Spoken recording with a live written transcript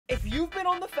If you've been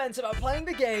on the fence about playing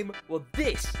the game, well,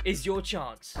 this is your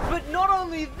chance. But not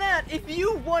only that, if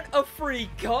you want a free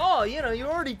car, you know,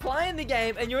 you're already playing the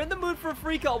game and you're in the mood for a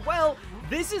free car, well,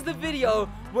 this is the video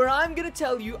where I'm going to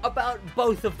tell you about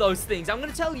both of those things. I'm going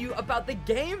to tell you about the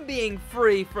game being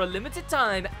free for a limited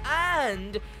time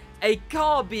and a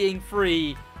car being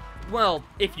free, well,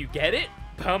 if you get it,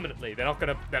 permanently. They're not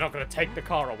gonna take the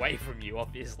car away from you,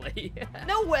 obviously.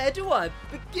 Now, where do I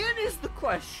begin is the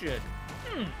question.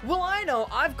 Well, I know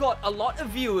I've got a lot of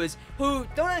viewers who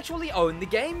don't actually own the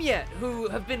game yet, who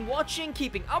have been watching,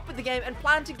 keeping up with the game, and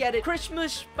plan to get it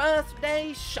Christmas,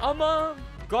 birthday, summer.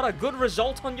 Got a good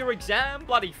result on your exam,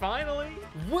 bloody finally.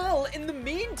 Well, in the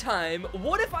meantime,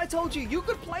 what if I told you you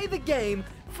could play the game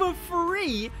for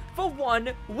free for 1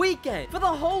 weekend, for the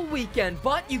whole weekend,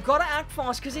 but you gotta act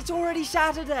fast because it's already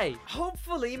Saturday.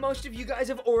 Hopefully, most of you guys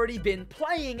have already been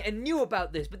playing and knew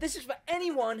about this, but this is for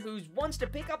anyone who wants to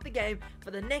pick up the game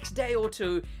for the next day or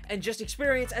two and just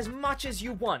experience as much as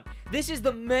you want. This is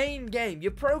the main game.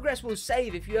 Your progress will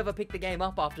save if you ever pick the game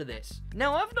up after this.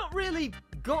 Now, I've not really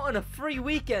gotten a free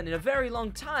weekend in a very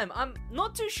long time. I'm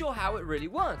not too sure how it really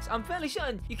works. I'm fairly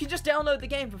certain you can just download the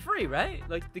game for free, right?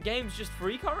 Like, the game's just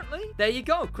free currently. There you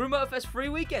go. Crew Motorfest free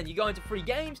weekend. You go into free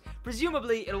games.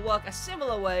 Presumably, it'll work a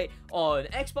similar way on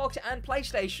Xbox and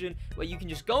PlayStation, where you can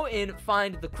just go in,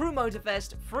 find the Crew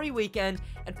Motorfest free weekend,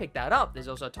 and pick that up. There's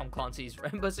also Tom Clancy's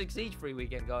Rainbow Six Siege free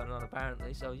weekend going on,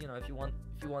 apparently. So, you know, if you want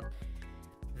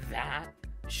that,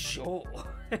 sure.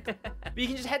 But you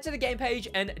can just head to the game page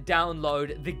and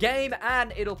download the game,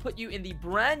 and it'll put you in the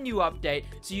brand new update,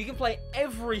 so you can play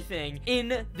everything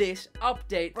in this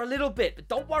update for a little bit. But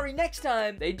don't worry, next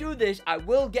time they do this, I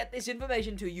will get this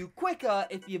information to you quicker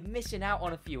if you're missing out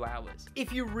on a few hours.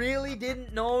 If you really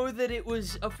didn't know that it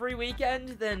was a free weekend,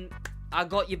 then I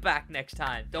got you back next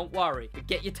time. Don't worry. But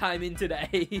get your time in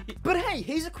today. But hey,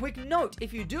 here's a quick note.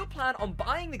 If you do plan on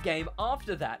buying the game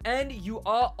after that and you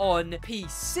are on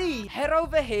PC, head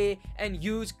over here and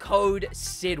use code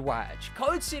SidWaj.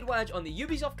 Code SidWaj on the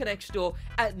Ubisoft Connect store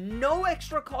at no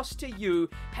extra cost to you.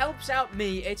 Helps out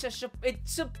me. It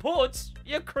supports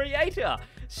your creator.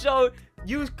 So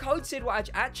use code SidWaj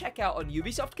at checkout on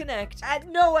Ubisoft Connect at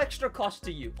no extra cost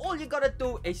to you. All you gotta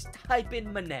do is type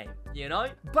in my name, you know?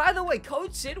 By the way,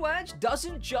 code SidWaj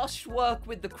doesn't just work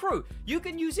with the crew. You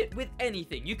can use it with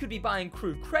anything. You could be buying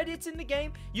crew credits in the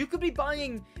game. You could be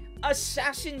buying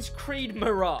Assassin's Creed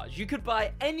Mirage. You could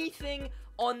buy anything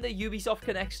on the Ubisoft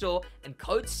Connect store, and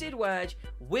code SidWaj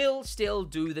will still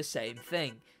do the same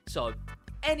thing. So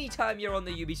anytime you're on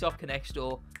the Ubisoft Connect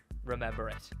store, remember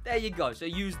it. There you go. So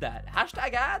use that.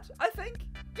 Hashtag ad, I think?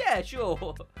 Yeah,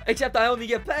 sure. Except I only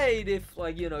get paid if,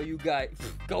 like, you know, you guys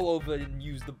go over and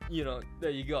use the, you know,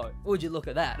 there you go. Would you look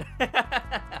at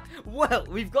that? Well,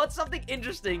 we've got something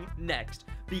interesting next,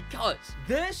 because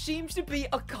there seems to be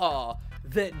a car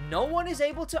that no one is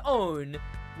able to own,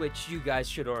 which you guys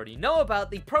should already know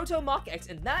about, the Proto Mark X,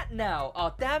 and that now,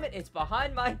 oh damn it, it's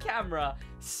behind my camera,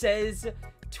 says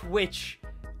Twitch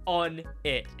on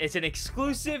it. It's an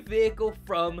exclusive vehicle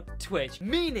from Twitch,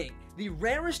 meaning the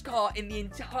rarest car in the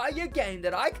entire game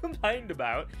that I complained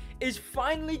about is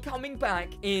finally coming back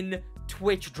in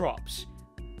Twitch drops.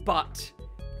 But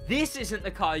this isn't the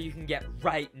car you can get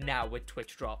right now with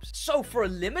Twitch drops. So for a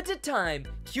limited time,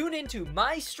 tune into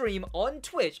my stream on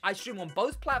Twitch. I stream on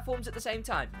both platforms at the same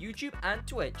time, YouTube and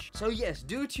Twitch. So yes,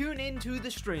 do tune into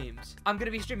the streams. I'm going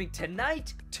to be streaming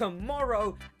tonight,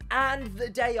 tomorrow, and the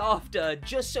day after,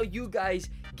 just so you guys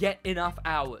get enough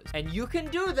hours. And you can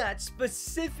do that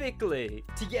specifically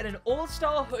to get an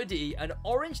all-star hoodie, an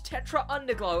orange Tetra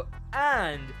Underglow,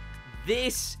 and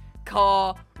this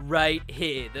car right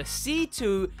here, the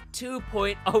C2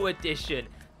 2.0 edition.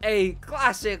 A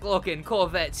classic looking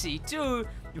Corvette C2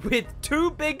 with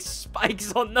 2 big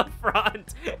spikes on the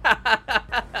front.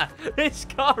 This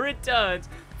car returns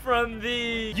from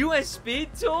the US Speed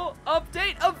Tour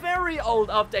update, a very old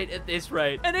update at this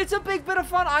rate, and it's a big bit of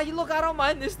fun. I don't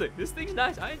mind this thing. This thing's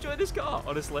nice. I enjoy this car,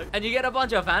 honestly. And you get a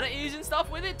bunch of vanities and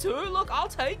stuff with it too. Look, I'll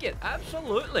take it,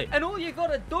 absolutely. And all you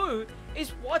gotta do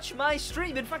is watch my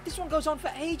stream. In fact, this one goes on for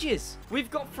ages.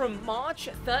 We've got from March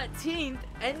 13th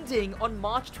ending on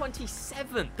March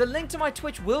 27th. The link to my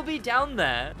Twitch will be down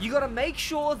there. You gotta make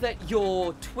sure that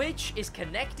your Twitch is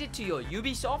connected to your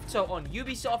Ubisoft. So on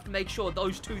Ubisoft, make sure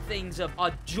those two things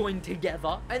are joined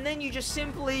together. And then you just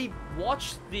simply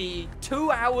watch the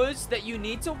 2 hours that you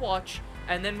need to watch.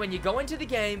 And then when you go into the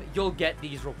game, you'll get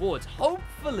these rewards.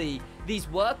 Hopefully, these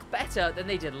work better than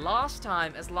they did last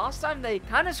time, as last time they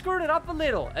kind of screwed it up a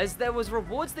little, as there was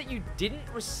rewards that you didn't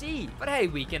receive. But hey,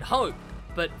 we can hope.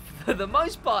 But for the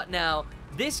most part now,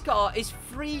 this car is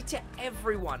free to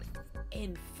everyone.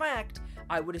 In fact,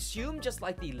 I would assume just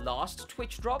like the last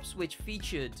Twitch drops, which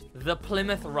featured the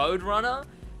Plymouth Roadrunner,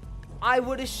 I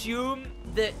would assume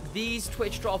that these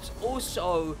Twitch drops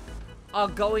also are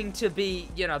going to be,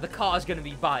 you know, the car's going to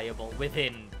be buyable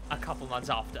within a couple months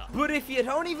after. But if you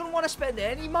don't even want to spend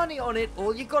any money on it,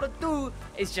 all you gotta do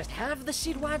is just have the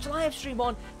SidWaj live stream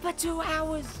on for 2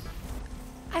 hours.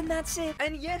 And that's it.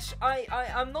 And yes,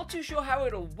 I'm not too sure how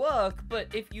it'll work, but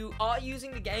if you are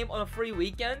using the game on a free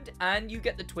weekend and you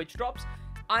get the Twitch drops,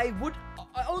 I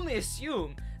only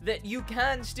assume that you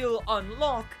can still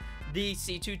unlock the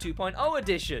C2 2.0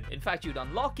 edition. In fact, you'd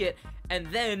unlock it, and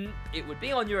then it would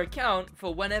be on your account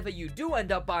for whenever you do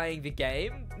end up buying the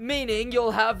game, meaning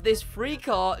you'll have this free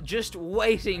car just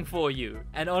waiting for you.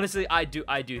 And honestly, I do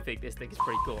think this thing is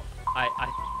pretty cool.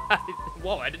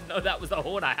 Whoa, I didn't know that was the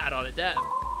horn I had on it, damn.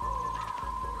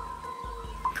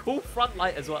 Cool front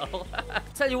light as well.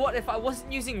 Tell you what, if I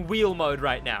wasn't using wheel mode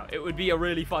right now, it would be a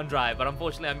really fun drive, but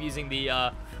unfortunately I'm using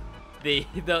the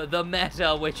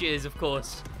meta, which is, of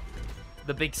course,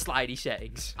 the big slidey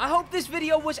settings. I hope this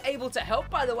video was able to help.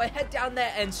 By the way, head down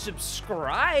there and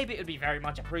subscribe. It would be very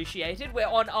much appreciated. We're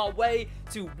on our way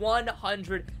to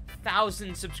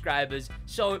 100,000 subscribers,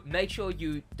 so make sure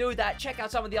you do that. Check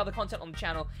out some of the other content on the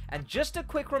channel, and just a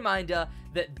quick reminder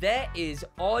that there is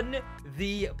on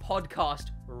the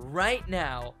podcast right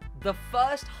now the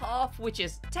first half, which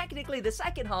is technically the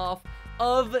second half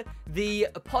of the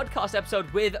podcast episode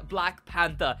with Black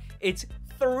Panther. It's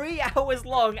 3 hours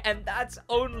long, and that's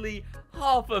only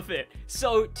half of it.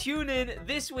 So tune in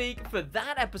this week for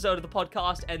that episode of the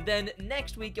podcast, and then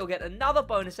next week you'll get another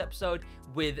bonus episode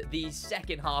with the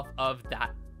second half of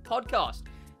that podcast.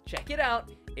 Check it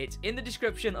out. It's in the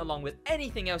description along with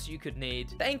anything else you could need.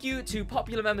 Thank you to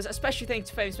popular members, especially thanks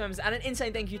to famous members, and an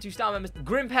insane thank you to star members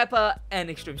Grim Pepper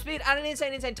and Extreme Speed, and an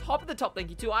insane top of the top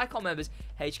thank you to Icon members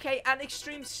HK and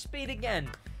Extreme Speed again.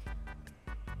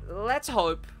 Let's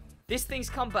hope this thing's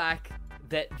come back,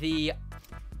 that the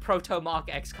Proto Mark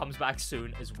X comes back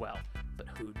soon as well. But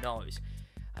who knows?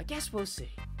 I guess we'll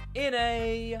see in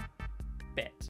a bit.